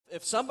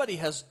if somebody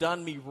has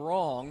done me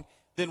wrong,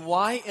 then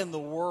why in the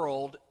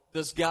world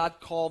does God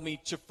call me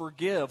to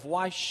forgive?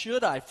 Why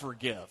should I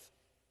forgive?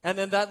 And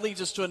then that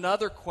leads us to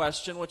another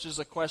question, which is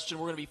a question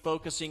we're going to be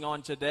focusing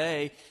on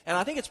today. And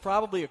I think it's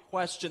probably a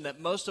question that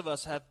most of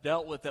us have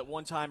dealt with at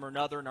one time or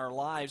another in our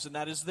lives, and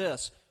that is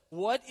this: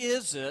 what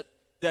is it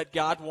that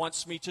God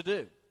wants me to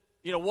do?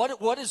 You know,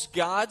 what is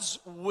God's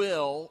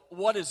will?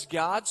 What is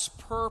God's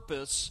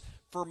purpose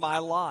for my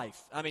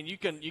life? I mean, you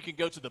can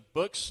go to the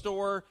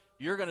bookstore.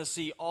 You're going to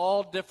see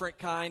all different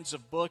kinds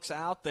of books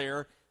out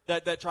there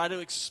that try to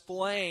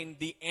explain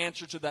the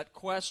answer to that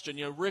question.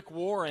 You know, Rick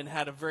Warren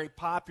had a very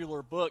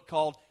popular book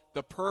called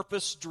The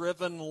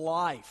Purpose-Driven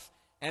Life.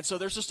 And so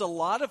there's just a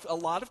lot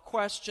of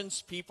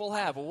questions people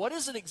have. Well, what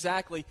is it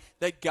exactly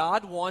that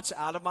God wants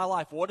out of my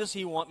life? What does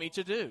he want me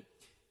to do?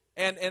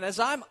 And as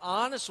I'm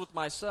honest with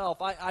myself,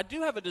 I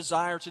do have a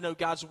desire to know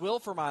God's will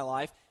for my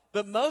life,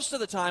 but most of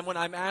the time when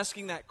I'm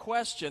asking that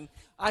question,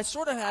 I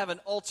sort of have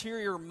an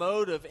ulterior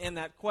motive in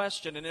that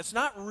question, and it's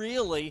not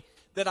really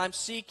that I'm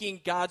seeking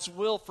God's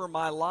will for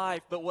my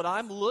life, but what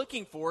I'm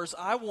looking for is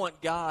I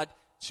want God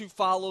to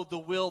follow the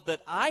will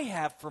that I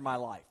have for my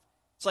life.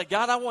 It's like,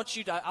 God, I want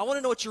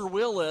to know what your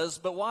will is,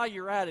 but while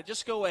you're at it,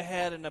 just go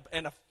ahead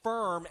and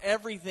affirm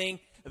everything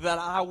that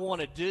I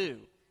want to do.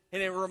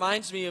 And it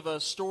reminds me of a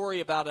story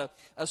about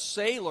a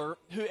sailor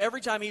who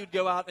every time he would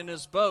go out in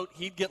his boat,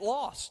 he'd get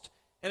lost.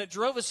 And it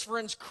drove his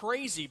friends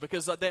crazy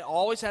because they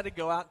always had to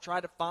go out and try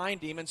to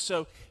find him. And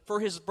so for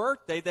his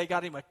birthday, they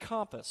got him a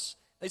compass.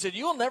 They said,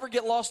 you'll never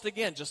get lost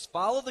again. Just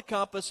follow the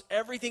compass.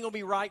 Everything will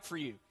be right for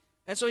you.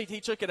 And so he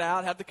took it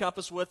out, had the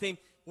compass with him,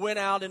 went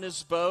out in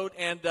his boat,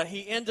 and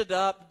he ended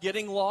up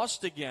getting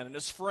lost again. And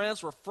his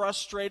friends were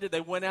frustrated.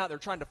 They went out. They were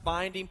trying to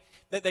find him.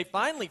 They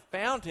finally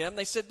found him.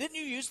 They said, didn't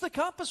you use the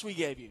compass we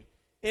gave you?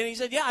 And he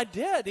said, yeah, I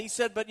did. He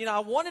said, but, I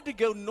wanted to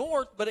go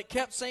north, but it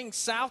kept saying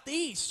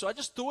southeast, so I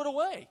just threw it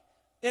away.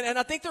 And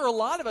I think there are a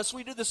lot of us,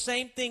 we do the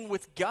same thing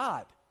with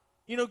God.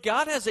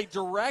 God has a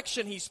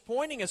direction he's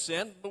pointing us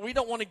in, but we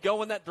don't want to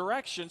go in that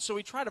direction, so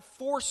we try to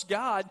force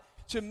God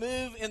to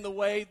move in the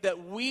way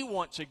that we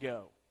want to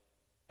go.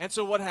 And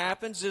so what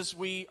happens is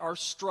we are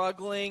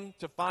struggling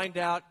to find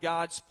out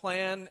God's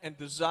plan and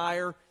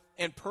desire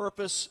and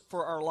purpose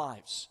for our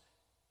lives.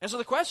 And so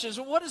the question is,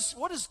 what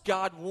does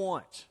God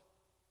want?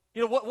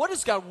 What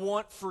does God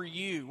want for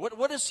you?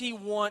 What does he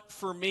want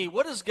for me?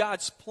 What is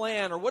God's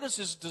plan, or what is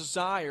his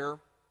desire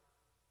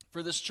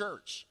for this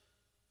church?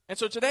 And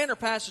so today in our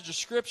passage of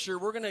Scripture,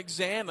 we're going to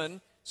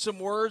examine some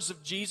words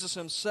of Jesus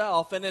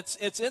himself. And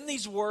it's in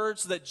these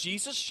words that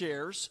Jesus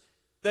shares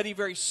that he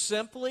very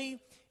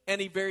simply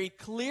and he very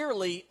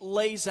clearly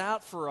lays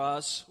out for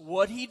us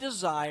what he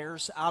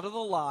desires out of the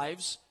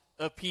lives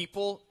of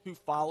people who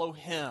follow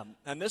him.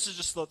 And this is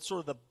just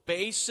the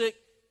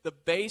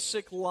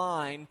basic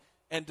line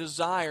and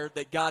desire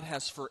that God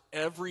has for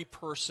every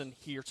person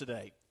here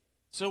today.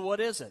 So what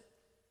is it?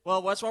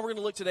 Well, that's why we're going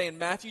to look today in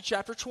Matthew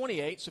chapter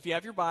 28. So if you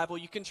have your Bible,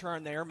 you can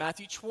turn there.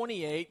 Matthew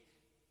 28,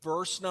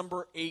 verse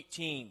number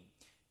 18.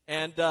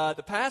 And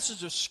the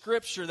passage of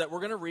Scripture that we're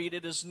going to read,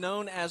 it is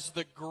known as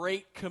the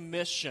Great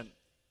Commission.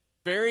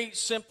 Very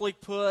simply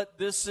put,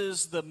 this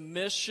is the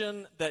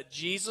mission that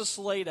Jesus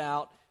laid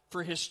out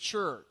for his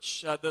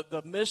church.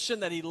 The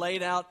mission that he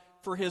laid out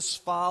for his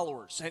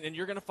followers. And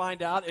you're going to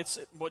find out it's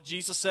what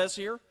Jesus says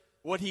here.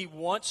 What he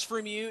wants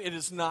from you, it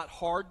is not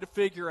hard to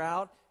figure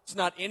out. It's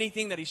not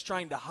anything that he's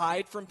trying to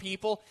hide from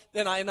people.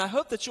 And I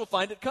hope that you'll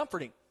find it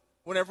comforting.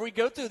 Whenever we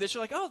go through this,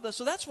 you're like, oh,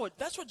 so that's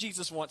what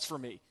Jesus wants for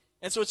me.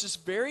 And so it's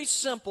just very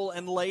simple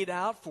and laid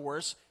out for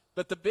us.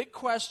 But the big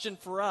question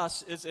for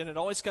us is, and it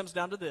always comes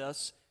down to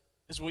this,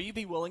 is will you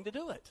be willing to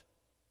do it?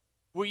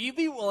 Will you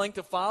be willing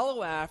to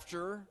follow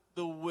after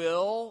the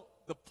will,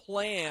 the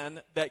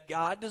plan that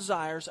God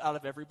desires out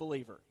of every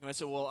believer? You might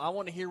say, well, I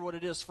want to hear what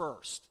it is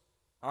first.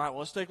 All right, well,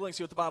 let's take a look and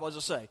see what the Bible has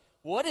to say.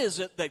 What is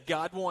it that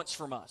God wants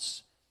from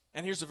us?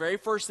 And here's the very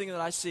first thing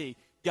that I see.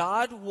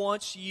 God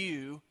wants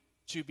you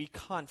to be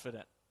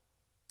confident.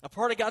 A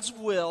part of God's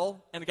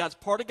will and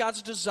part of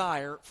God's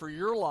desire for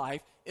your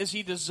life is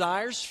he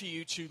desires for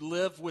you to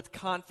live with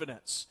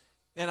confidence.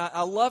 And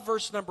I love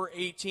verse number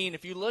 18.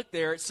 If you look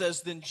there, it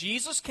says, then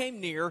Jesus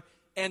came near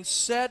and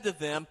said to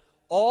them,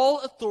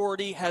 all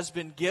authority has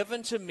been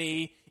given to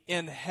me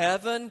in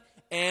heaven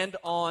and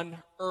on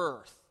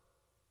earth.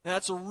 Now,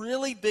 that's a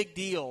really big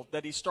deal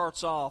that he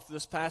starts off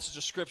this passage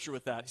of Scripture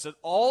with that. He said,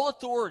 all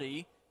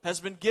authority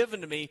has been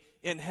given to me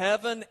in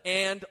heaven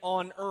and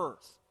on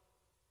earth.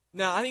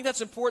 Now, I think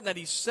that's important that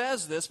he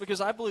says this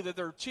because I believe that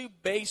there are two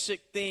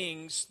basic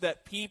things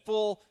that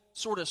people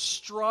sort of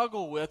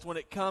struggle with when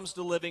it comes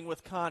to living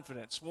with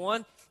confidence.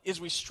 One is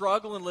we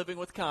struggle in living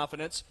with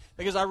confidence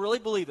because I really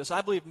believe this.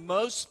 I believe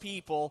most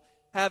people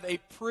have a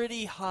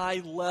pretty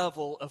high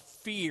level of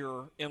fear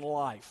in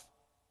life.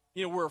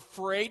 We're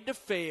afraid to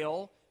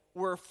fail.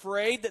 We're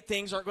afraid that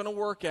things aren't going to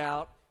work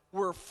out.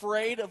 We're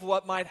afraid of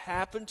what might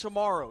happen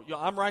tomorrow.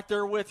 I'm right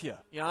there with you.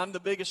 I'm the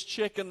biggest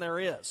chicken there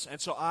is.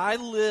 And so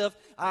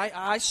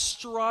I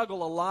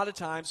struggle a lot of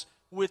times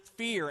with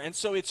fear. And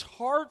so it's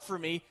hard for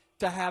me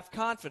to have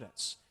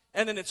confidence.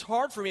 And then it's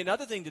hard for me.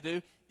 Another thing to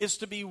do is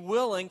to be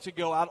willing to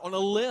go out on a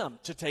limb,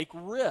 to take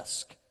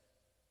risk.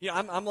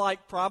 I'm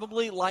like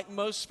probably like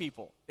most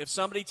people. If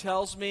somebody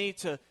tells me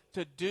to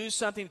do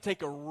something, to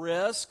take a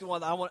risk,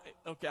 well,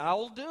 I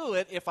will do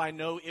it if I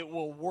know it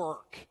will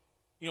work.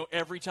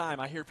 Every time.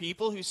 I hear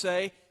people who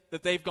say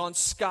that they've gone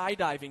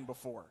skydiving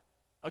before.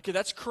 Okay,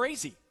 that's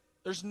crazy.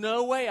 There's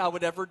no way I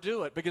would ever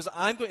do it because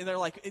I'm going, and they're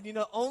like,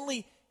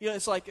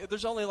 it's like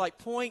there's only like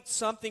point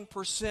something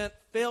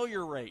 %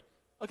 failure rate.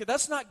 Okay,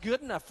 that's not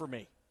good enough for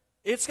me.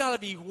 It's got to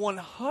be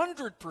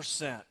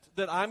 100%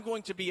 that I'm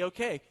going to be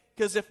okay.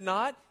 Because if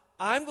not,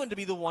 I'm going to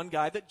be the one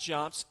guy that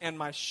jumps and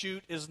my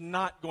chute is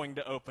not going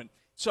to open.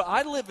 So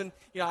I live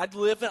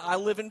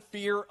in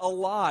fear a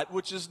lot,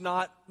 which is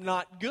not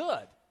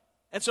good.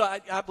 And so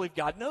I believe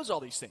God knows all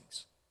these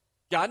things.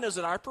 God knows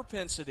that our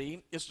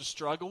propensity is to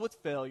struggle with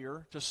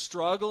failure, to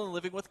struggle in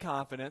living with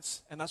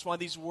confidence, and that's why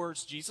these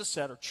words Jesus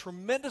said are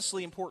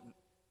tremendously important.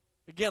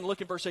 Again, look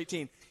in verse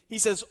 18. He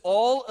says,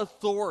 all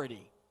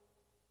authority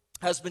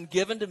has been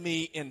given to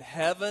me in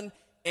heaven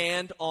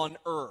and on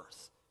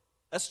earth.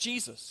 That's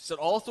Jesus. He said,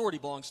 all authority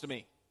belongs to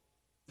me.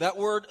 That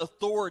word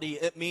authority,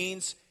 it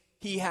means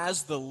he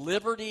has the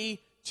liberty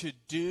to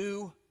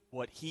do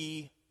what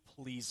he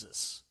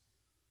pleases.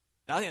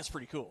 Now, I think that's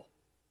pretty cool.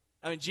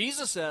 I mean,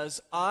 Jesus says,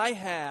 I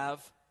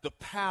have the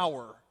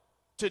power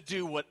to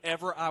do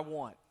whatever I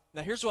want.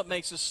 Now, here's what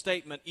makes this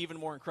statement even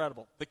more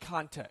incredible. The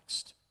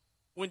context.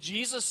 When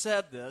Jesus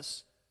said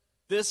this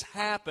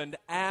happened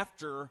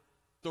after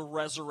the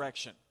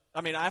resurrection.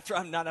 Not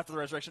after the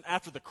resurrection,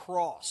 after the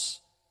cross.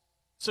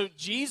 So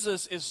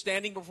Jesus is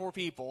standing before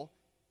people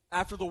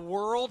after the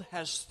world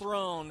has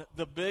thrown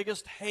the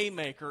biggest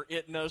haymaker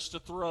it knows to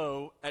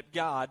throw at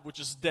God, which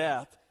is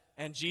death.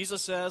 And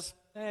Jesus says,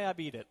 hey, I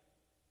beat it.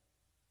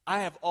 I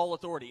have all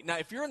authority. Now,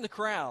 if you're in the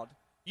crowd,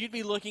 you'd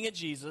be looking at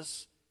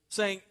Jesus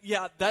saying,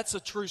 yeah, that's a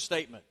true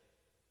statement.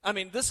 I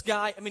mean, this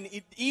guy,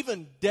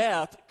 even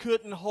death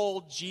couldn't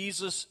hold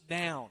Jesus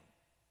down.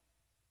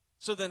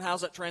 So then how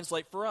does that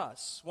translate for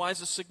us? Why is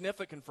this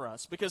significant for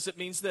us? Because it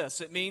means this.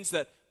 It means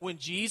that when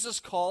Jesus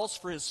calls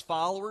for his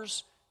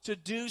followers to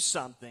do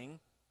something,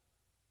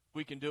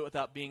 we can do it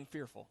without being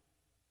fearful.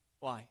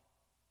 Why?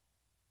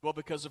 Well,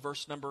 because of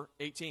verse number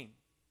 18.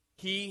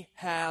 He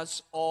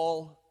has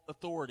all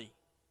authority.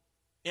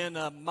 In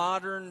a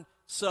modern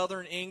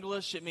Southern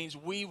English, it means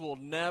we will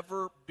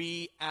never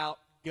be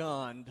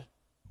outgunned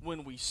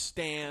when we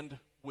stand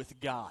with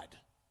God.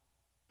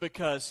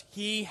 Because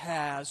he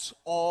has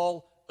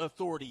all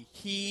authority.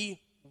 He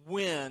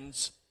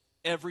wins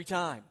every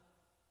time.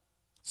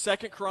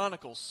 2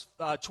 Chronicles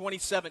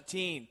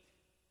 20:17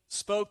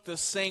 spoke the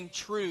same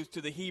truth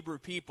to the Hebrew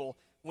people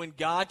when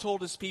God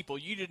told his people,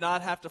 you do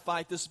not have to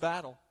fight this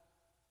battle.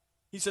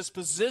 He says,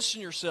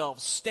 position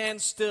yourselves,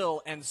 stand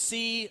still, and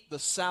see the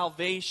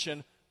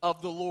salvation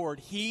of the Lord.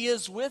 He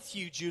is with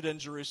you, Judah and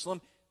Jerusalem.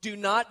 Do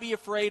not be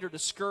afraid or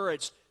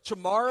discouraged.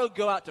 Tomorrow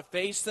go out to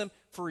face them,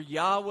 for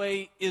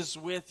Yahweh is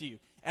with you.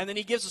 And then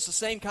he gives us the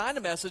same kind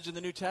of message in the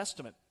New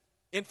Testament.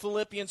 In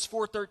Philippians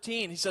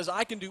 4:13, he says,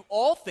 I can do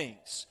all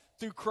things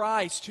through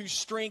Christ who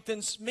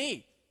strengthens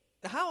me.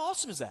 Now, how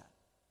awesome is that?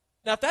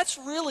 Now, if that's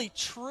really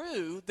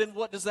true, then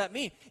what does that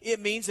mean? It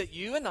means that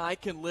you and I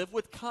can live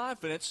with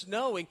confidence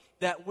knowing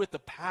that with the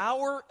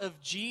power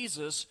of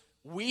Jesus,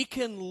 we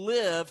can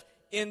live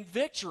in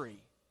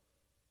victory.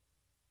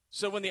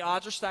 So when the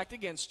odds are stacked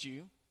against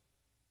you,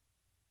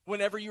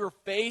 whenever you're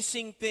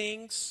facing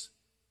things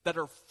that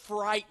are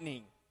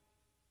frightening,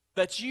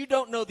 that you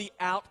don't know the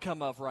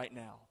outcome of right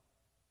now,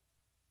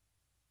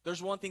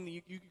 there's one thing that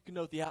you can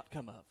know the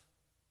outcome of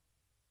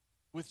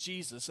with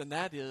Jesus, and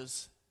that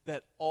is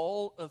that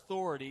all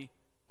authority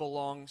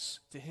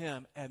belongs to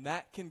him, and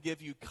that can give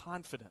you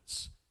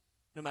confidence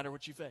no matter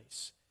what you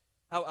face.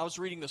 I was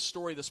reading the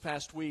story this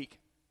past week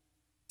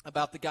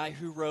about the guy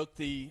who wrote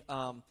the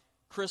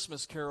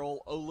Christmas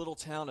carol, O Little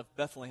Town of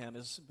Bethlehem.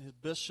 His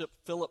Bishop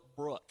Philip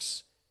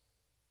Brooks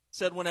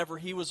said whenever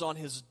he was on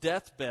his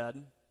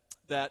deathbed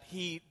that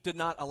he did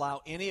not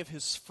allow any of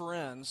his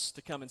friends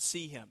to come and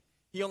see him.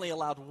 He only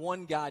allowed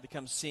one guy to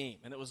come see him,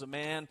 and it was a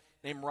man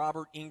named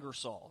Robert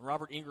Ingersoll.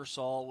 Robert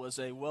Ingersoll was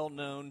a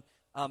well-known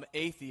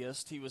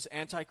atheist. He was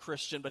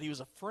anti-Christian, but he was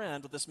a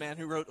friend of this man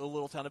who wrote O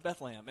Little Town of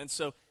Bethlehem. And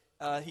so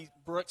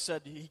Brooks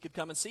said he could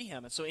come and see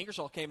him. And so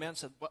Ingersoll came in and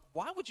said,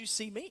 why would you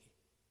see me?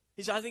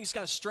 He said, I think it's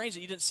kind of strange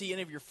that you didn't see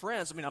any of your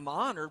friends. I'm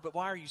honored, but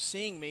why are you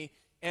seeing me?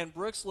 And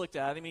Brooks looked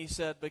at him and he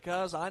said,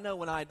 because I know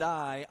when I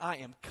die, I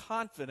am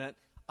confident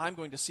I'm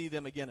going to see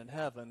them again in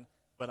heaven,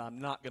 but I'm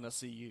not going to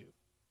see you.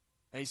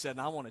 And he said,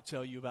 and I want to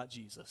tell you about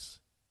Jesus.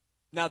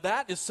 Now,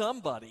 that is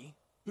somebody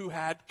who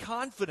had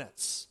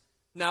confidence.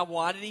 Now,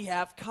 why did he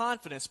have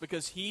confidence?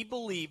 Because he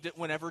believed it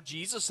whenever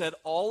Jesus said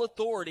all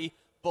authority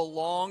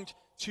belonged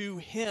to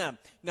him.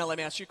 Now, let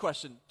me ask you a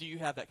question. Do you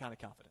have that kind of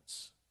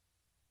confidence?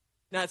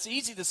 Now, it's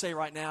easy to say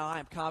right now, I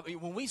am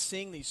confident. When we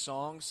sing these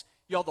songs,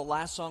 y'all, the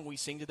last song we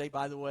sing today,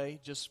 by the way,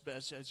 just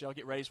as y'all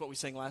get ready, is what we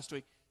sang last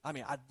week.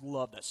 I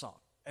love that song.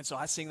 And so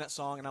I sing that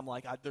song, and I'm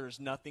like, there's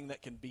nothing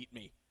that can beat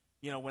me.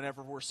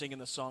 whenever we're singing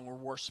the song, we're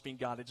worshiping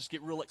God. I just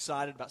get real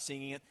excited about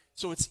singing it.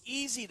 So it's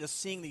easy to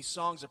sing these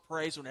songs of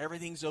praise when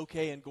everything's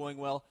okay and going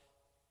well.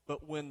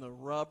 But when the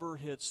rubber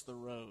hits the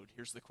road,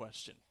 here's the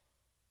question.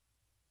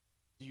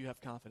 Do you have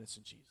confidence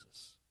in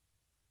Jesus?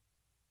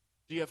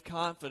 Do you have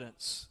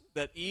confidence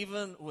that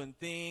even when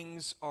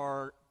things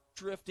are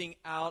drifting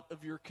out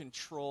of your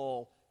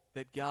control,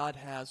 that God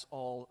has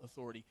all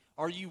authority?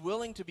 Are you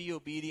willing to be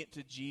obedient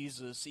to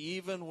Jesus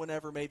even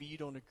whenever maybe you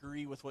don't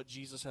agree with what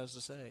Jesus has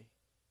to say?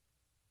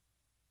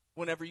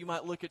 Whenever you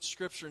might look at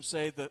Scripture and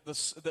say that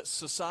that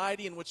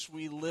society in which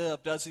we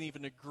live doesn't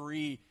even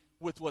agree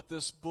with what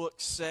this book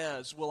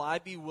says, will I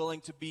be willing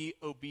to be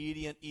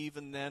obedient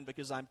even then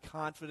because I'm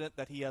confident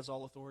that He has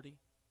all authority?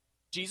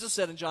 Jesus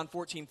said in John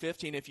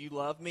 14:15, if you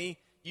love me,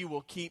 you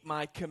will keep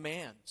my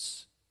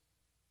commands.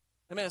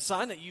 I mean, a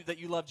sign that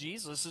you love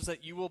Jesus is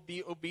that you will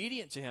be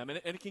obedient to Him,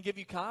 and it can give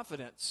you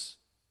confidence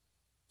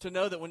to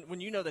know that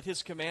when you know that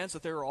His commands,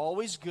 that they are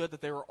always good,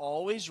 that they are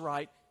always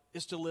right,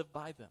 is to live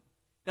by them.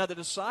 Now, the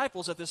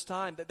disciples at this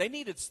time, they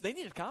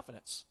needed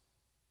confidence.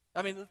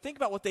 I mean, think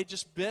about what they'd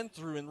just been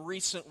through in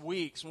recent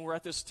weeks when we're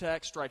at this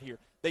text right here.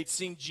 They'd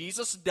seen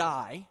Jesus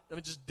die.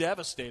 It just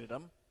devastated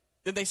them.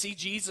 Then they see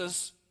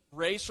Jesus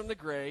raised from the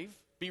grave,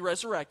 be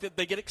resurrected.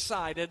 They get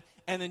excited.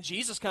 And then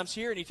Jesus comes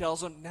here and He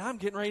tells them, now I'm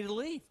getting ready to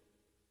leave.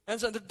 And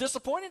so they're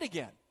disappointed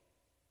again.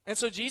 And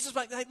so Jesus is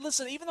like, hey,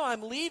 listen, even though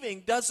I'm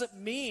leaving doesn't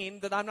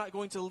mean that I'm not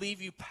going to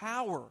leave you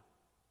power.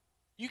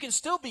 You can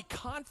still be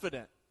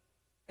confident.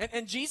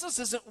 And Jesus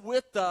isn't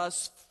with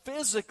us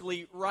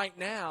physically right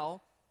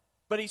now,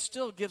 but He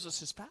still gives us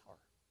His power.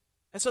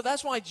 And so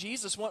that's why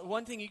Jesus,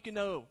 one thing you can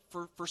know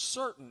for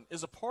certain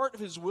is a part of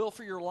His will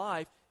for your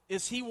life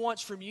is He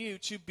wants from you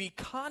to be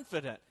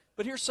confident.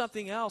 But here's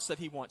something else that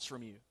He wants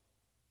from you.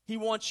 He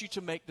wants you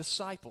to make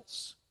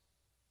disciples.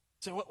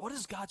 So what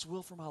is God's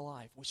will for my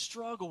life? We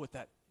struggle with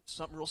that. It's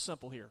something real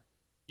simple here.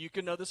 You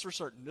can know this for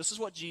certain. This is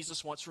what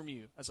Jesus wants from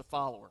you as a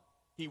follower.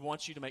 He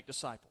wants you to make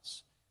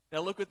disciples. Now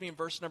look with me in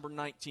verse number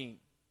 19.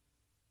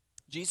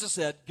 Jesus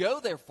said, go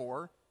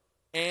therefore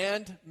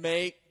and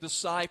make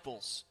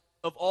disciples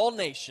of all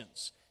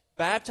nations,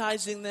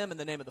 baptizing them in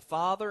the name of the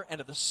Father and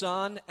of the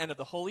Son and of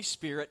the Holy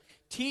Spirit,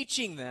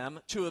 teaching them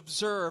to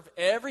observe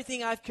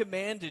everything I've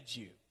commanded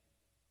you.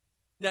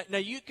 Now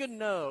you can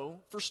know,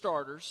 for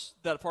starters,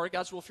 that a part of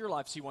God's will for your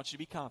life is He wants you to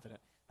be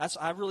confident.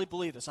 I really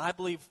believe this. I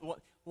believe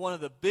one of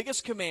the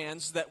biggest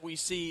commands that we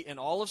see in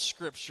all of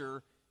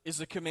Scripture is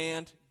the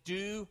command,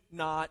 do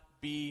not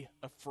be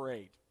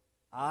afraid.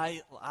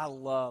 I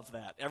love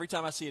that. Every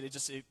time I see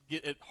it,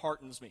 it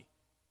heartens me.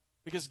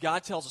 Because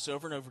God tells us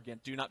over and over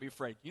again, do not be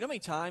afraid. You know how many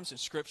times in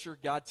Scripture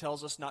God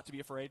tells us not to be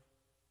afraid?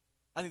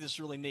 I think this is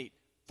really neat.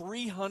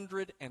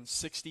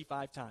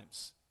 365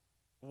 times.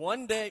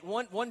 One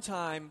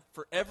time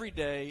for every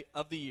day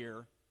of the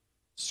year,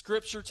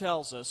 Scripture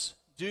tells us,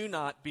 do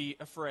not be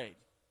afraid.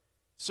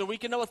 So we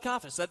can know with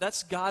confidence that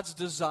that's God's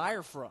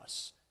desire for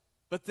us.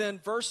 But then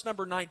verse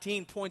number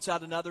 19 points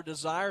out another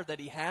desire that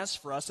He has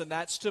for us, and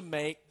that's to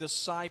make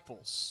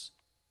disciples.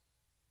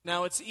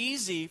 Now, it's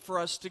easy for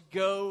us to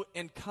go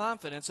in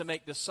confidence and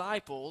make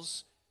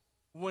disciples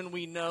when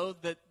we know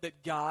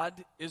that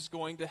God is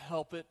going to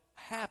help it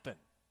happen.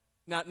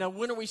 Now,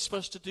 when are we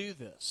supposed to do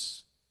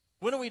this?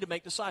 When are we to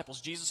make disciples?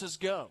 Jesus says,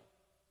 go.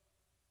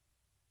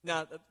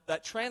 Now,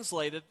 that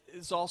translated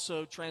is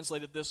also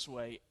translated this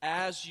way,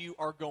 as you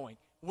are going.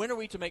 When are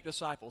we to make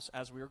disciples?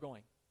 As we are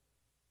going.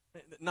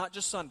 Not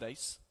just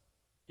Sundays.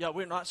 Yeah,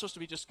 we're not supposed to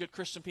be just good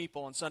Christian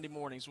people on Sunday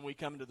mornings when we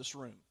come into this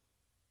room.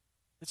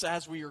 It's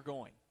as we are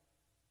going.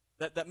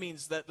 That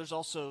means that there's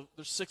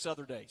 6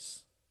 other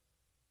days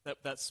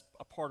that's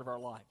a part of our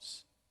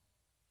lives.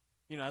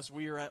 You know, as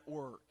we are at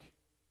work,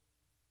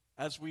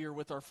 as we are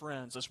with our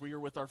friends, as we are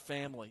with our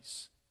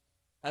families,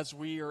 as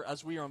we are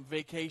on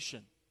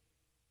vacation.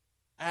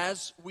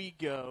 As we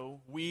go,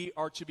 we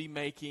are to be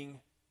making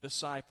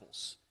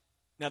disciples.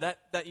 Now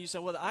that you say,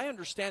 well, I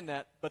understand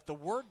that, but the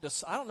word,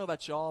 I don't know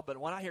about y'all, but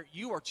when I hear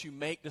you are to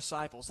make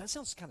disciples, that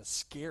sounds kind of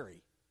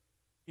scary.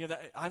 You know,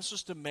 that I'm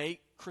supposed to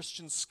make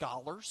Christian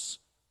scholars.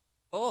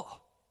 Oh,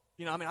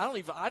 you know, I mean,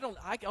 I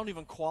don't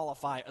even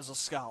qualify as a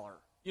scholar.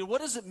 You know,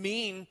 what does it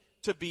mean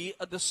to be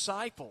a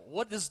disciple?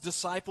 What does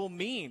disciple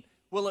mean?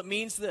 Well, it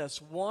means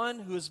this: one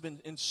who has been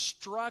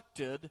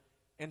instructed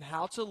in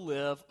how to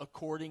live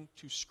according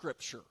to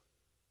Scripture.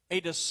 A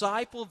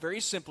disciple, very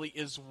simply,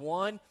 is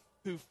one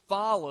who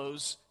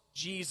follows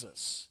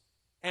Jesus.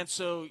 And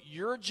so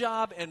your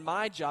job and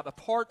my job, a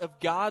part of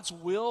God's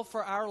will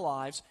for our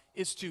lives,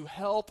 is to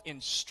help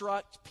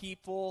instruct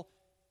people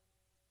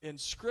in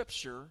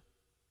Scripture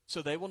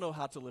so they will know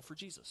how to live for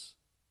Jesus.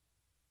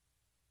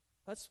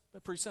 That's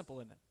pretty simple,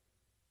 isn't it?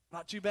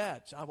 Not too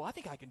bad. Well, I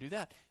think I can do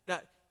that. Now,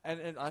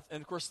 and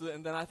of course,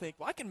 then I think,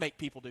 well, I can make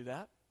people do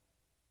that.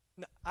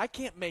 Now, I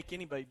can't make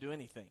anybody do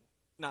anything.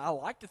 Now, I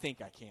like to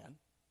think I can.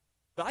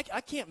 But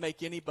I can't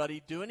make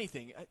anybody do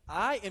anything.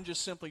 I am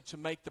just simply to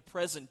make the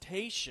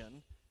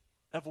presentation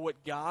of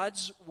what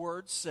God's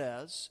Word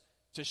says,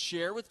 to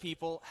share with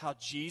people how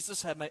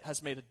Jesus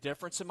has made a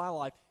difference in my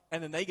life,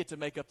 and then they get to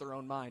make up their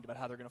own mind about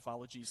how they're going to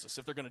follow Jesus,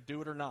 if they're going to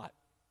do it or not.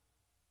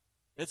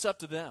 It's up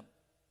to them.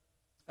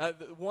 The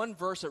one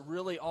verse that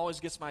really always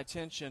gets my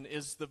attention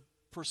is the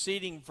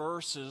preceding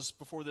verses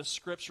before this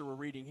scripture we're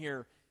reading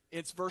here.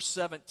 It's verse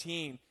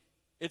 17.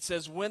 It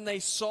says, when they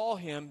saw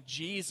him,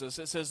 Jesus,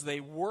 it says they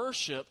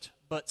worshiped,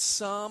 but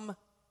some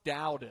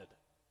doubted.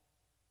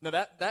 Now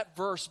that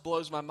verse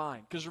blows my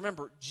mind, because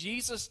remember,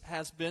 Jesus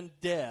has been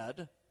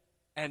dead,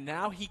 and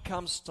now he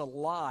comes to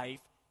life,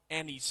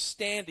 and he's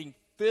standing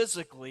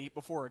physically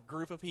before a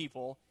group of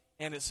people,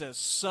 and it says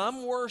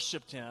some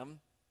worshiped him,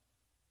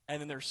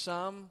 and then there's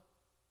some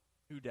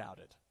who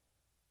doubted.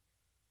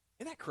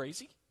 Isn't that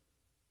crazy?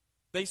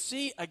 They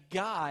see a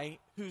guy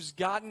who's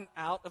gotten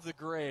out of the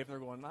grave, and they're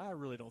going, I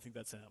really don't think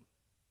that's him.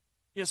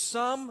 Yes,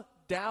 some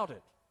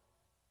doubted.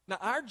 Now,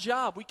 our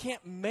job, we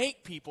can't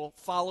make people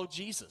follow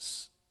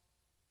Jesus,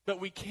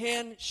 but we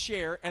can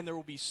share, and there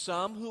will be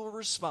some who will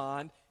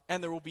respond,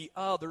 and there will be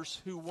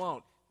others who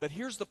won't. But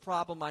here's the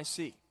problem I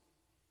see.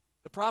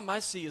 The problem I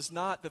see is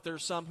not that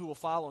there's some who will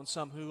follow and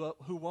some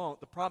who won't.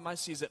 The problem I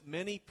see is that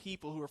many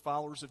people who are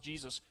followers of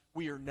Jesus,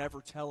 we are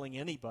never telling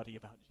anybody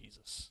about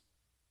Jesus.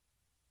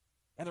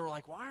 And they're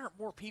like, why aren't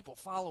more people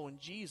following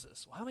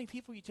Jesus? Well, how many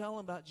people are you telling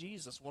about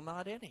Jesus? Well,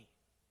 not any.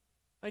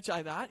 Let me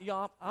tell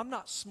you, I'm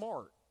not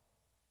smart,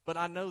 but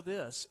I know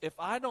this. If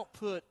I don't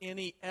put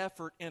any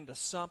effort into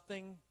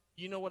something,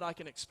 you know what I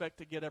can expect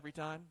to get every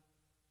time?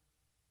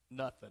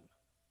 Nothing.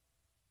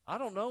 I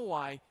don't know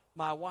why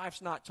my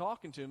wife's not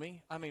talking to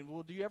me. I mean,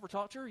 well, do you ever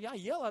talk to her? Yeah, I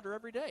yell at her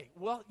every day.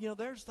 Well,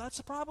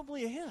 that's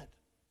probably a hint.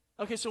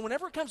 Okay, so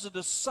whenever it comes to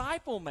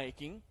disciple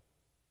making,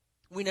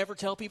 we never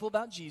tell people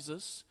about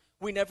Jesus.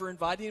 We never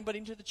invite anybody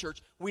into the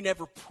church. We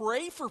never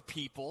pray for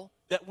people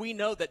that we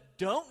know that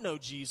don't know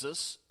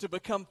Jesus to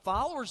become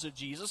followers of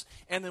Jesus.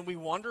 And then we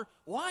wonder,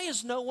 why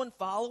is no one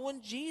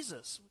following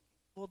Jesus?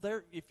 Well,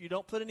 if you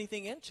don't put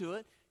anything into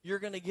it, you're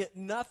going to get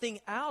nothing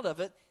out of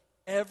it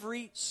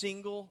every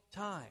single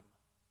time.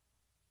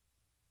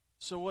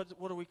 So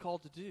what are we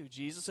called to do?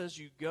 Jesus says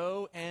you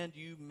go and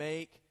you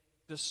make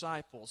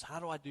disciples. How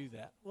do I do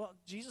that? Well,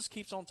 Jesus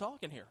keeps on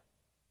talking here.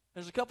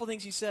 There's a couple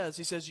things he says.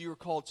 He says you are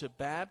called to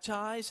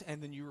baptize,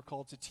 and then you are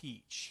called to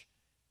teach.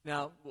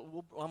 Now,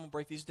 I'm going to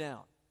break these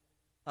down.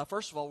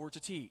 First of all, we're to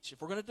teach.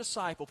 If we're going to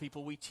disciple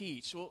people, we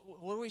teach. Well,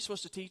 what are we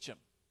supposed to teach them?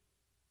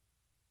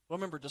 Well,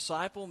 remember,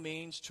 disciple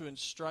means to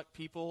instruct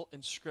people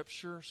in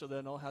Scripture so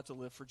they know how to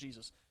live for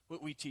Jesus.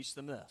 We teach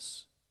them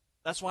this.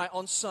 That's why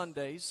on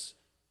Sundays,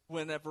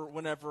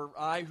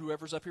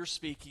 whoever's up here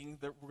speaking,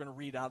 that we're going to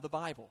read out of the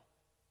Bible,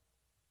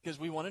 because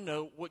we want to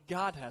know what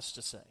God has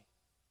to say.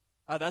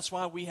 That's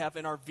why we have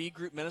in our V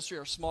group ministry,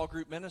 our small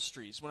group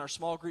ministries, when our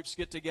small groups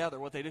get together,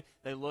 what they do,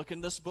 they look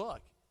in this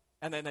book,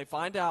 and then they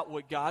find out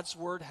what God's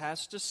Word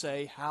has to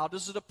say. How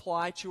does it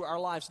apply to our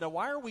lives? Now,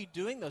 why are we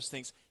doing those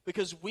things?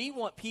 Because we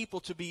want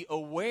people to be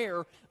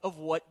aware of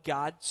what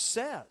God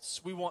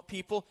says. We want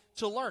people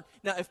to learn.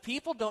 Now, if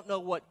people don't know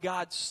what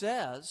God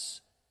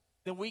says,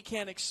 then we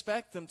can't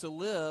expect them to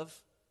live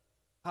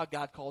how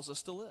God calls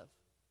us to live.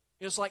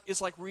 It's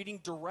like reading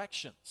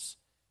directions.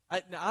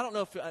 I don't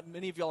know if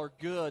many of y'all are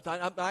good.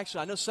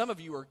 I know some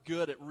of you are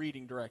good at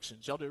reading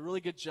directions. Y'all do a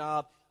really good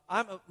job.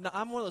 I'm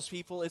one of those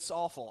people. It's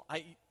awful.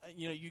 I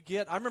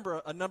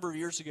remember a number of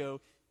years ago,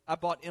 I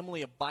bought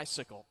Emily a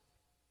bicycle,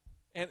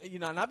 and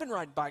I've been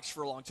riding bikes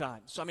for a long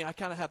time. So I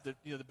kind of have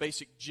the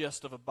basic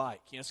gist of a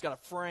bike. It's got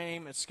a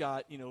frame, it's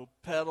got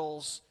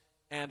pedals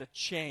and a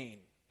chain,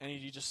 and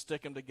you just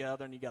stick them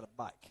together, and you got a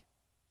bike.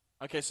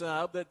 Okay,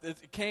 so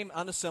it came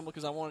unassembled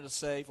because I wanted to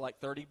save like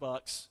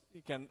 $30.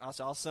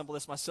 I'll assemble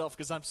this myself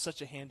because I'm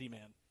such a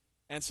handyman.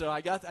 And so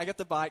I got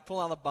the bike, pull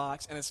out the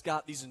box, and it's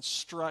got these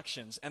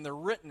instructions, and they're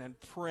written in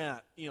print,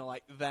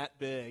 like that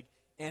big,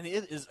 and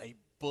it is a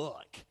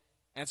book.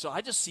 And so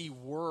I just see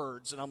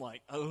words, and I'm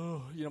like,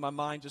 oh, my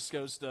mind just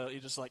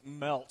it just like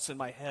melts in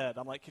my head.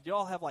 I'm like, could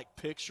y'all have like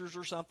pictures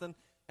or something?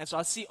 And so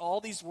I see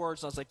all these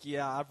words, and I was like,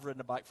 yeah, I've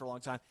ridden a bike for a long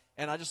time.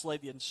 And I just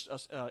laid the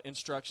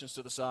instructions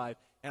to the side,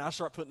 and I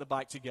start putting the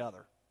bike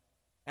together.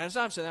 And as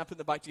I'm saying, I put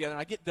the bike together, and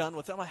I get done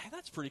with it. I'm like, hey,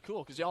 that's pretty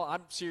cool, because y'all,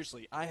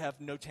 I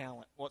have no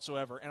talent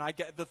whatsoever. And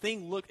the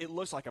thing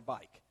looks like a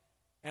bike.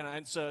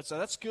 And so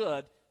that's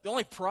good. The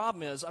only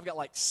problem is I've got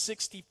like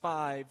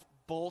 65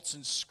 bolts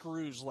and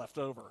screws left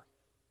over.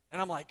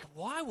 And I'm like,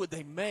 why would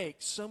they make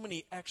so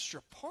many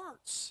extra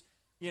parts?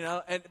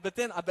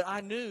 But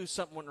I knew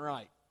something wasn't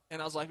right.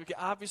 And I was like, okay,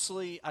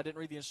 obviously I didn't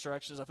read the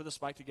instructions. I put this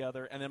bike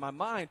together. And in my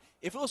mind,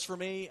 if it was for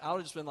me, I would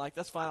have just been like,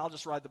 that's fine. I'll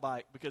just ride the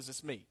bike because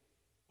it's me.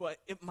 But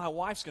my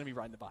wife's going to be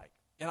riding the bike.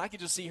 And I could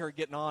just see her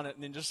getting on it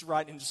and then just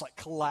riding and just like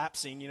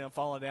collapsing,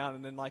 falling down.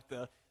 And then like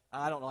the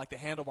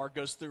handlebar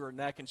goes through her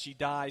neck and she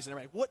dies. And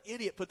everybody, what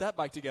idiot put that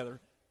bike together?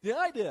 Yeah,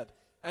 I did.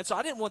 And so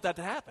I didn't want that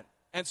to happen.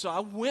 And so I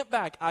went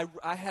back. I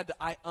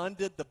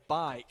undid the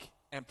bike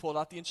and pulled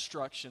out the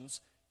instructions.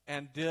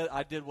 And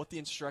I did what the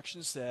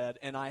instructions said,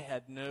 and I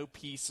had no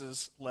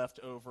pieces left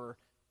over,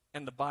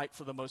 and the bike,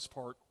 for the most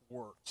part,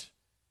 worked.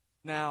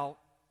 Now,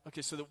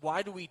 okay, so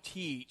why do we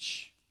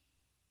teach?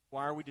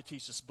 Why are we to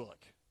teach this book?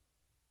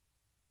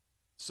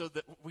 so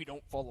that we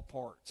don't fall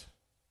apart,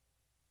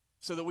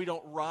 so that we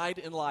don't ride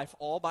in life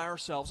all by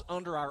ourselves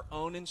under our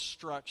own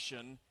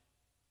instruction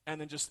and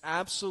then just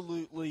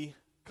absolutely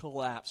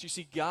collapse. You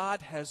see,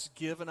 God has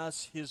given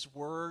us His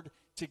Word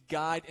to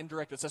guide and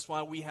direct us. That's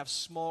why we have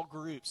small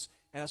groups,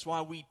 and that's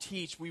why we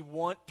teach. We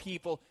want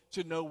people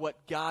to know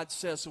what God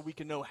says so we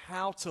can know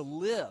how to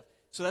live.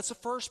 So that's the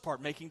first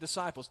part, making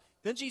disciples.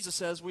 Then Jesus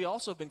says we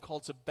also have been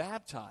called to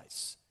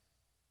baptize.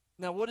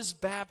 Now, what is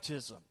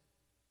baptism?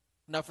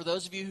 Now, for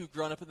those of you who've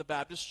grown up in the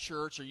Baptist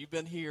church or you've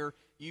been here,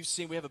 you've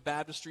seen we have a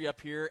baptistry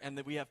up here, and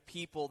then we have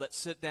people that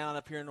sit down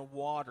up here in the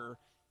water,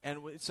 and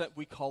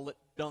we call it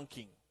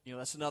dunking.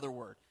 That's another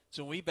word.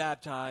 So when we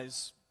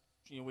baptize,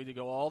 we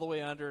go all the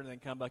way under and then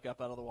come back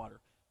up out of the water.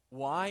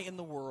 Why in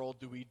the world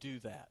do we do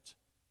that?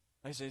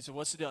 I say, so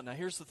what's the deal? Now,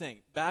 here's the thing.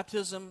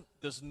 Baptism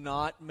does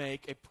not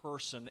make a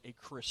person a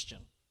Christian.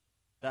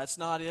 That's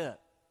not it.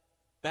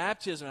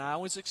 Baptism, and I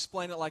always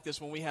explain it like this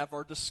when we have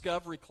our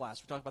discovery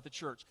class. We talk about the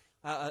church.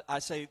 I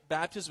say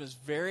baptism is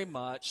very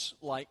much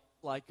like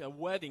a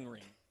wedding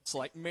ring. It's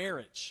like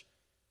marriage.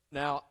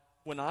 Now,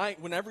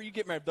 whenever you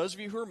get married, those of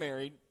you who are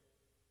married,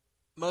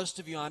 most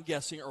of you, I'm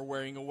guessing, are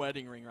wearing a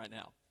wedding ring right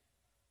now.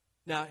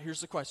 Now,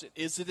 here's the question.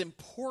 Is it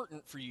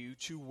important for you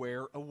to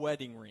wear a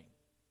wedding ring?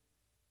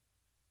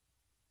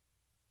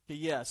 Okay,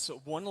 yes.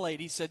 So one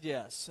lady said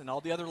yes, and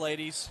all the other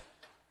ladies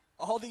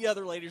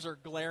are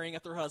glaring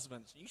at their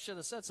husbands. You should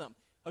have said something.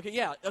 Okay,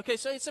 yeah. Okay,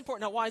 so it's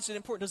important. Now, why is it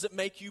important? Does it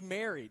make you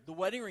married? The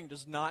wedding ring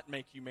does not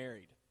make you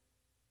married.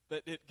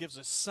 But it gives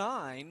a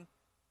sign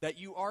that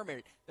you are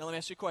married. Now, let me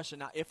ask you a question.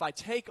 Now, if I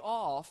take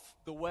off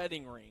the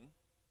wedding ring,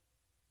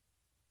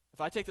 if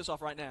I take this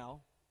off right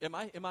now, am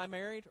I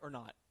married or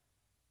not?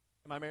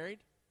 Am I married?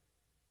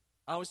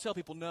 I always tell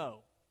people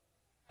no.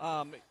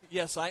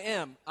 Yes, I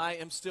am. I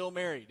am still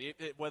married.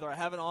 Whether I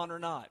have it on or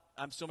not,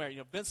 I'm still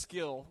married. Vince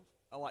Gill,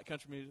 I like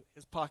country music,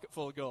 his pocket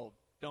full of gold.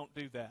 Don't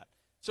do that.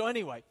 So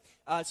anyway,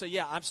 I'm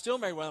still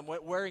married whether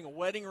I'm wearing a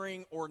wedding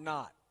ring or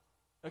not.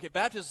 Okay,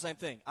 baptism is the same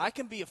thing. I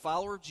can be a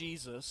follower of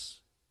Jesus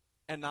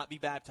and not be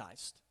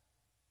baptized.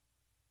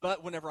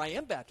 But whenever I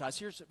am baptized,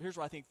 here's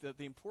what I think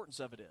the importance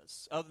of it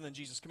is. Other than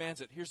Jesus commands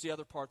it, here's the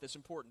other part that's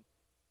important.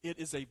 It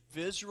is a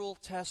visual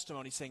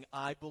testimony saying,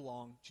 I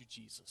belong to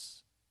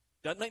Jesus.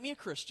 Doesn't make me a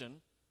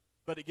Christian,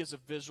 but it gives a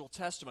visual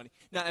testimony.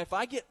 Now, if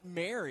I get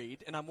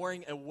married and I'm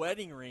wearing a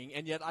wedding ring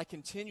and yet I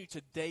continue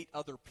to date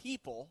other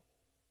people,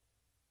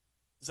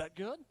 is that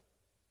good?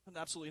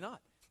 Absolutely not.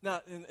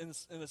 Now,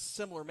 in a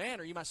similar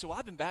manner, you might say, well,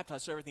 I've been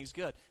baptized, so everything's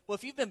good. Well,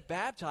 if you've been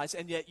baptized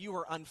and yet you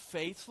are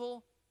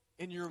unfaithful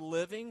in your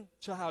living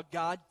to how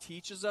God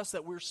teaches us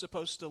that we're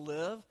supposed to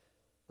live,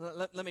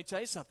 let me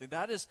tell you something.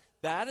 That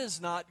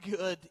is not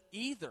good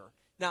either.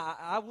 Now,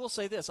 I will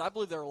say this. I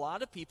believe there are a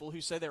lot of people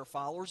who say they're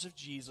followers of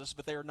Jesus,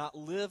 but they are not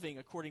living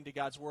according to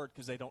God's Word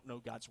because they don't know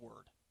God's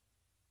Word.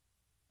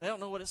 They don't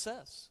know what it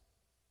says.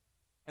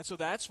 And so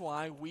that's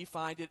why we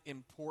find it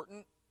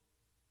important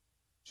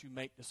to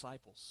make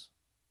disciples,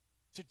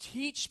 to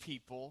teach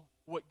people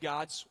what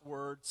God's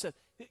Word says.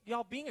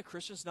 Y'all, being a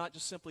Christian is not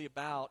just simply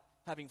about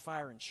having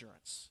fire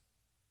insurance.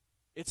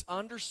 It's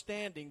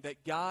understanding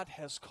that God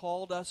has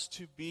called us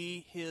to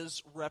be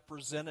His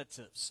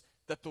representatives,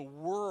 that the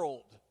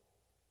world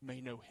may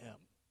know Him.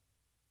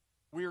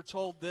 We are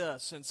told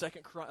this in 2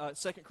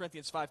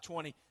 Corinthians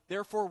 5:20,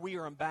 therefore we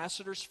are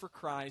ambassadors for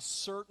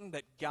Christ, certain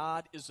that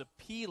God is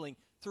appealing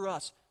through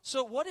us.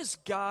 So what is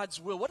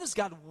God's will? What does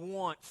God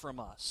want from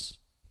us?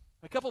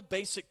 A couple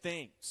basic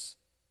things.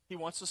 He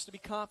wants us to be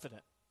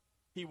confident.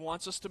 He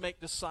wants us to make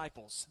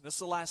disciples. This is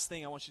the last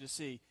thing I want you to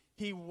see.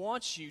 He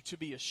wants you to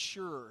be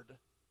assured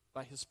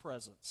by His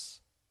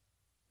presence.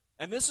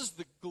 And this is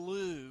the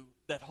glue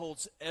that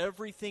holds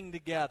everything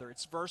together.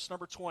 It's verse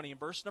number 20. In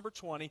verse number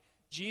 20,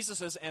 Jesus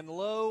says, and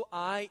lo,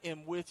 I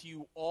am with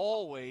you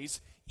always,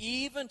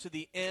 even to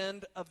the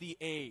end of the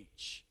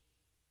age.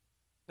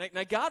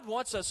 Now, God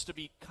wants us to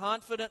be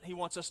confident. He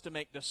wants us to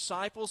make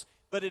disciples.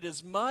 But it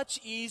is much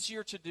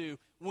easier to do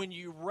when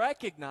you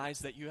recognize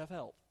that you have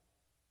help.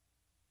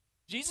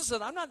 Jesus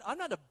said, I'm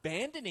not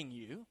abandoning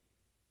you.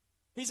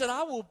 He said,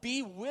 I will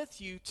be with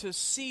you to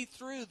see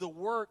through the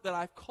work that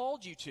I've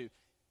called you to.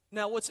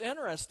 Now, what's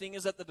interesting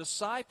is that the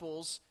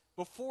disciples,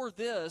 before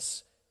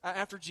this,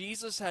 after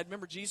Jesus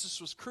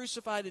was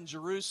crucified in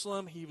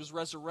Jerusalem. He was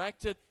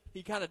resurrected.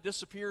 He kind of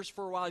disappears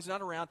for a while. He's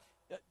not around.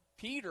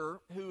 Peter,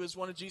 who is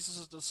one of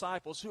Jesus'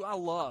 disciples, who I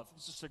love,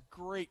 he's just a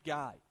great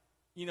guy.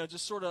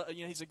 Just sort of,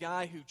 he's a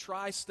guy who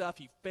tries stuff.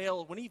 He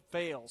fails. When he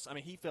fails,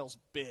 he fails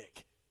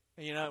big.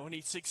 When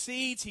he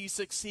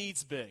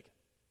succeeds big.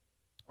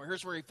 Well,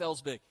 here's where he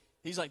fails big.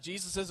 He's like,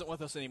 Jesus isn't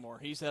with us anymore.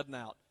 He's heading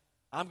out.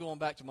 I'm going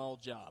back to my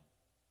old job.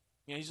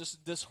 He's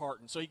just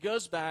disheartened. So he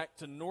goes back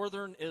to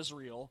northern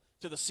Israel,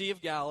 to the Sea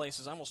of Galilee. He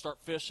says, I'm going to start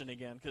fishing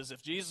again, because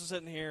if Jesus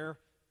isn't here,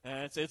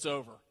 it's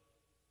over.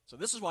 So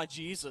this is why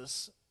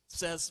Jesus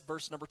says,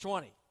 verse number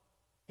 20,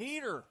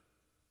 Peter,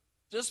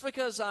 just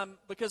because I'm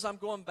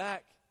going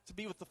back to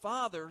be with the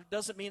Father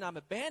doesn't mean I'm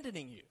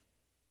abandoning you.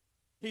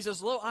 He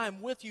says, lo, I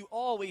am with you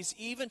always,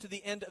 even to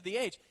the end of the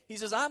age. He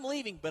says, I'm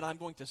leaving, but I'm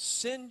going to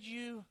send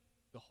you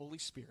the Holy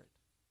Spirit.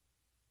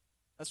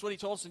 That's what he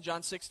told us in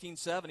John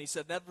 16:7. He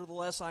said,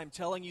 nevertheless, I am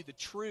telling you the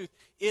truth.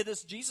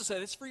 Jesus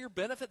said, it's for your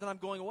benefit that I'm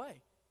going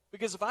away.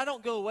 Because if I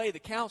don't go away, the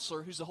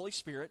counselor, who's the Holy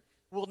Spirit,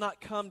 will not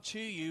come to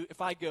you.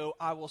 If I go,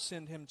 I will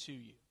send him to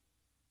you.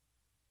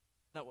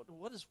 Now,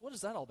 what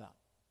is that all about?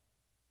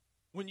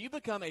 When you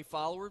become a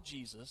follower of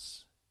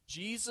Jesus,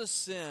 Jesus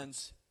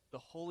sends the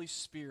Holy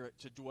Spirit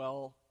to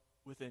dwell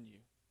within you,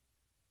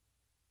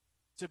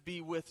 to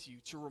be with you,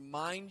 to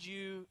remind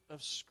you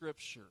of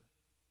Scripture,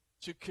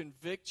 to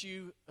convict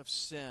you of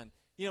sin.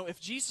 You know, if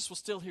Jesus was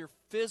still here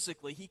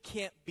physically, he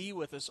can't be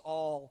with us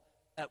all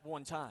at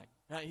one time.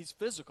 Now, he's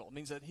physical. It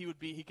means that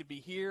he could be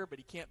here, but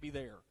he can't be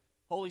there.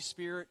 Holy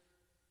Spirit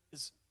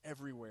is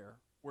everywhere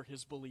where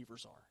his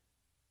believers are.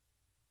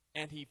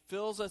 And he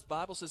fills us. The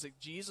Bible says that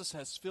Jesus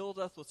has filled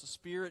us with the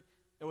Spirit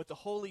and with the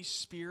Holy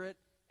Spirit,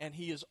 and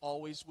he is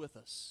always with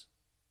us.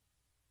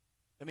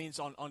 That means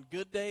on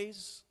good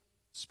days,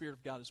 the Spirit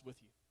of God is with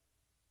you.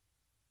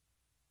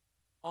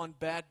 On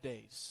bad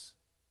days,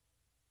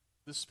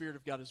 the Spirit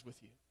of God is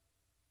with you.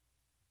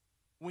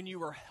 When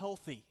you are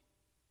healthy,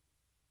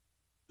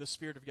 the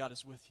Spirit of God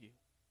is with you.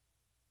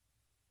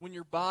 When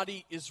your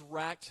body is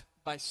racked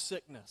by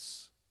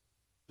sickness,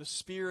 the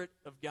Spirit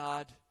of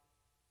God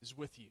is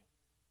with you.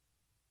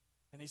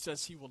 And he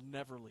says he will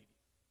never leave you.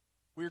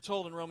 We are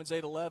told in Romans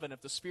 8:11,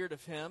 if the Spirit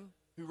of him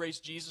who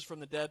raised Jesus from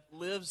the dead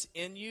lives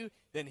in you,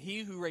 then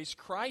he who raised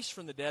Christ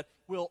from the dead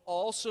will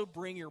also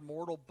bring your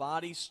mortal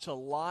bodies to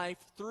life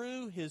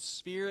through his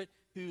Spirit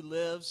who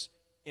lives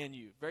in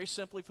you. Very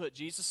simply put,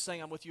 Jesus is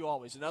saying, I'm with you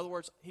always. In other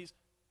words,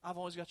 I've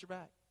always got your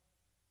back.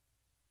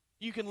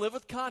 You can live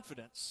with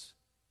confidence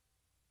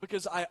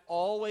because I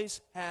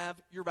always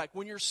have your back.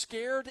 When you're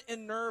scared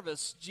and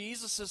nervous,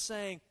 Jesus is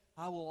saying,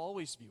 I will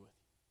always be with you.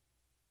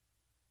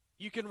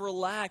 You can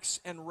relax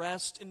and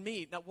rest in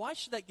me. Now, why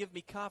should that give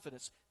me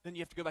confidence? Then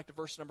you have to go back to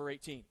verse number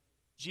 18.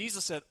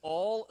 Jesus said,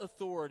 all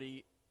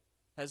authority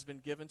has been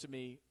given to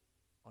me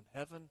on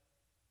heaven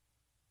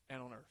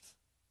and on earth.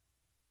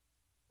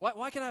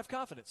 Why can I have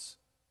confidence?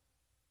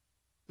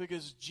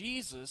 Because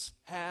Jesus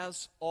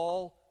has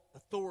all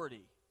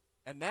authority.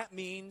 And that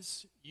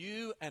means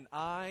you and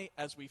I,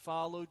 as we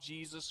follow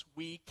Jesus,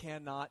 we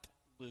cannot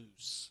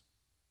lose.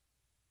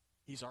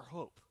 He's our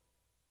hope.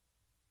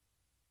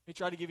 Let me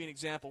try to give you an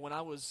example. When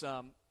I was,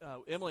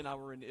 Emily and I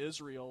were in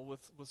Israel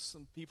with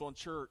some people in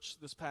church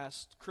this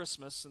past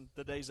Christmas and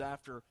the days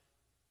after.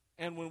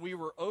 And when we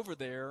were over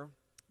there,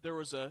 there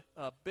was a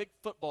big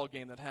football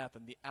game that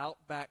happened, the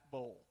Outback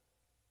Bowl.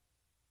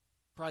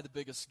 Probably the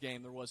biggest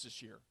game there was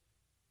this year.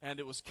 And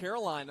it was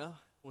Carolina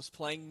was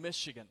playing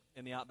Michigan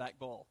in the Outback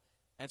Bowl.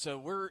 And so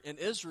we're in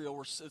Israel,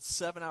 it's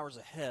 7 hours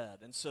ahead.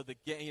 And so the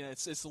game,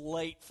 it's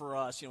late for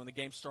us, when the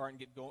game's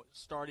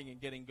starting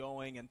and getting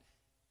going.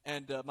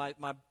 And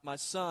my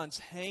sons,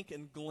 Hank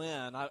and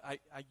Glenn, I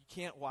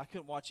couldn't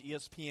watch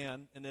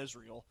ESPN in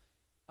Israel,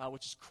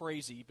 which is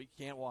crazy, but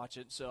you can't watch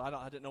it. So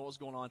I didn't know what was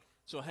going on.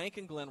 So Hank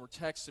and Glenn were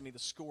texting me the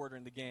score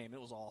during the game.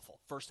 It was awful.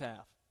 First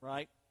half,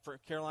 right? For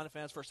Carolina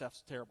fans, first half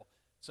was terrible.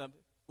 So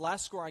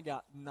last score I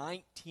got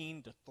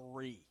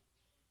 19-3.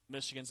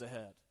 Michigan's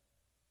ahead.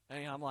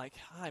 And I'm like,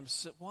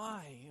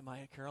 why am I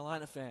a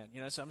Carolina fan?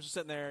 So I'm just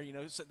sitting there,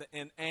 sitting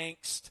in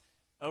angst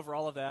over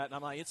all of that. And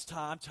I'm like,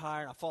 I'm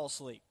tired. I fall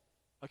asleep.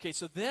 Okay,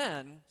 so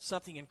then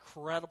something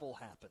incredible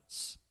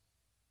happens.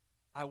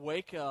 I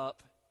wake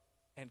up,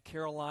 and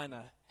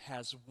Carolina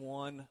has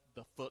won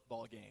the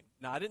football game.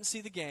 Now, I didn't see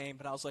the game,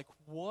 but I was like,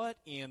 what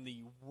in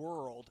the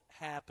world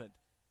happened?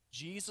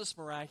 Jesus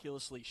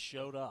miraculously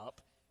showed up,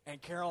 and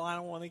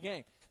Carolina won the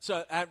game.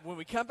 So when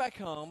we come back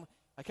home,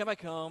 I come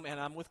back home, and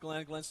I'm with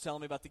Glenn. Glenn's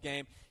telling me about the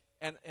game,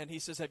 and he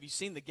says, have you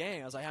seen the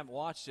game? I was like, I haven't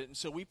watched it. And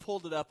so we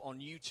pulled it up on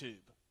YouTube.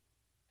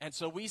 And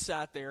so we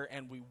sat there,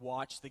 and we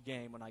watched the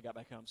game when I got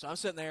back home. So I'm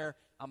sitting there,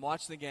 I'm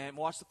watching the game.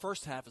 Watch the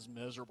first half is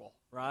miserable,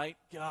 right?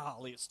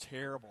 Golly, it's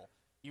terrible.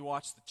 You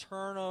watch the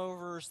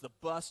turnovers, the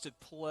busted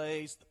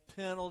plays, the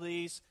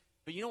penalties.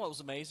 But you know what was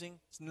amazing?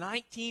 It's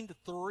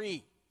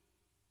 19-3.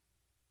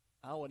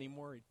 I wasn't even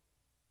worried.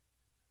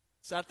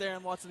 Sat there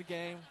and watching the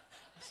game,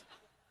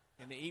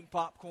 and eating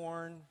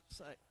popcorn.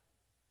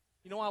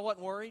 You know why I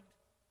wasn't worried?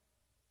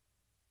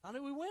 I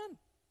knew we'd win.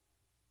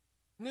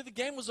 I knew the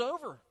game was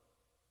over.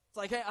 It's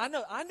like, hey,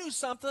 I knew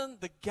something.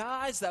 The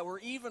guys that were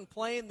even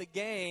playing the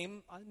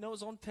game, I know it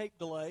was on tape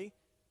delay,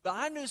 but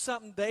I knew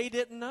something they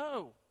didn't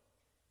know.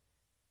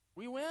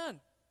 We win.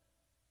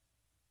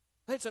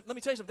 Hey, let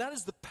me tell you something. That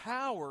is the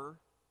power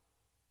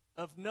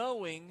of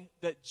knowing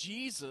that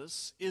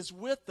Jesus is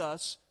with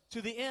us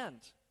to the end.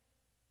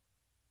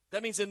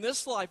 That means in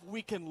this life,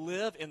 we can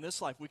live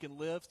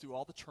through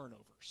all the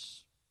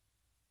turnovers,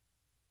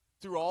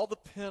 through all the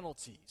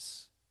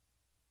penalties,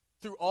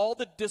 through all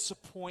the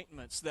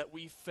disappointments that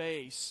we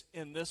face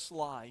in this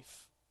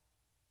life.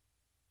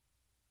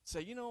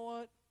 Say, you know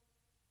what?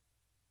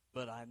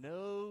 But I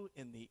know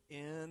in the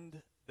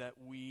end that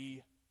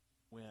we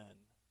win.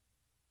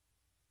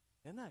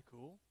 Isn't that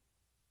cool?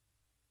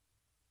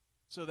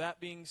 So that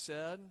being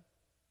said,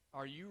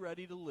 are you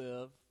ready to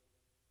live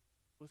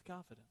with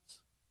confidence?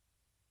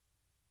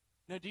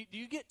 Now, do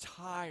you get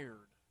tired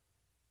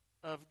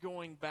of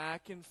going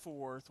back and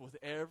forth with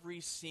every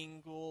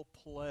single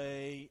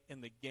play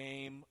in the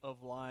game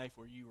of life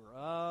where you were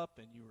up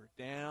and you were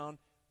down?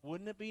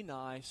 Wouldn't it be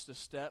nice to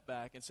step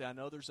back and say, I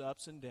know there's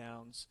ups and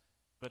downs,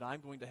 but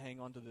I'm going to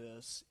hang on to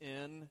this.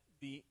 In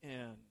the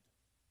end,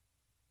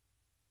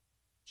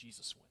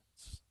 Jesus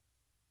wins.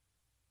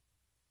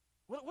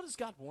 What does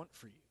God want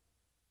for you?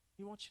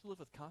 He wants you to live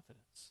with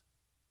confidence.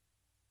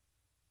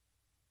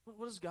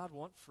 What does God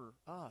want for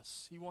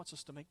us? He wants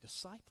us to make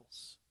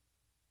disciples.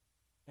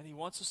 And He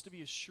wants us to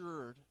be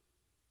assured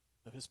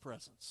of His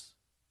presence.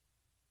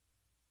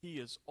 He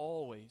is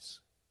always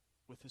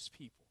with His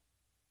people.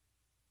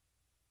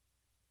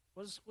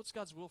 What's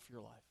God's will for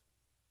your life?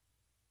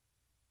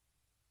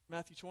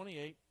 Matthew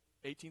 28,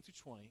 18 through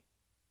 20.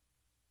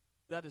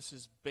 That is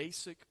His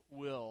basic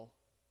will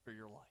for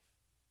your life.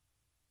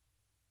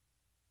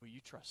 Will you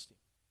trust Him?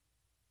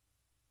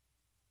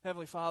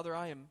 Heavenly Father,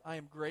 I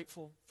am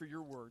grateful for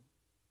your word.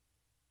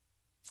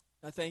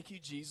 I thank you,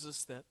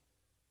 Jesus, that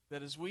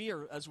as we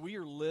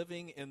are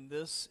living in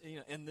this,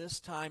 in this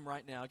time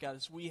right now, God,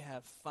 as we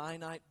have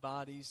finite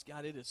bodies,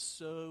 God, it is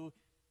so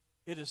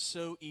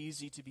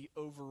easy to be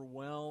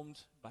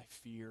overwhelmed by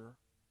fear.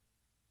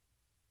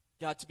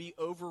 God, to be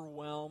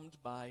overwhelmed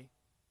by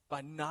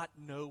not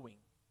knowing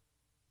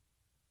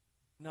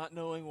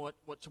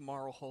what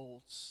tomorrow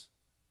holds.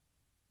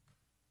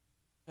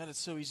 God, it's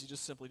so easy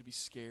just simply to be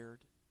scared.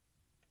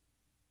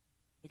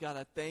 God,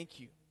 I thank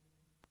you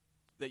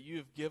that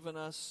you've given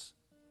us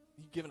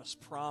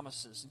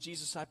promises. And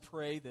Jesus, I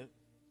pray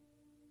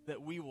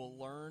that we will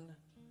learn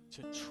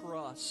to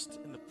trust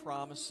in the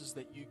promises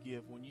that you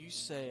give. When you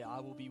say,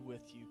 I will be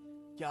with you,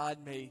 God,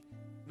 may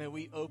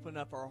we open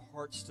up our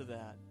hearts to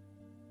that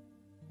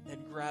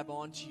and grab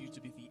onto you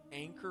to be the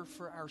anchor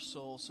for our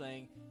soul,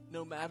 saying,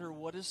 no matter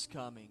what is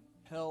coming,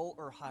 hell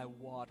or high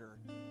water,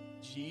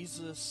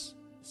 Jesus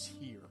is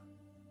here.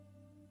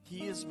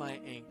 He is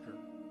my anchor,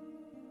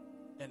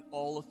 and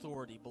all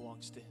authority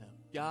belongs to Him.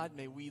 God,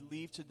 may we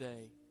leave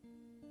today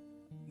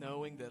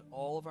knowing that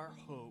all of our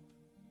hope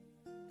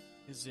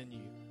is in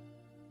you.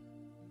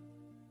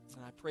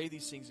 And I pray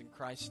these things in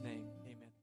Christ's name. Amen.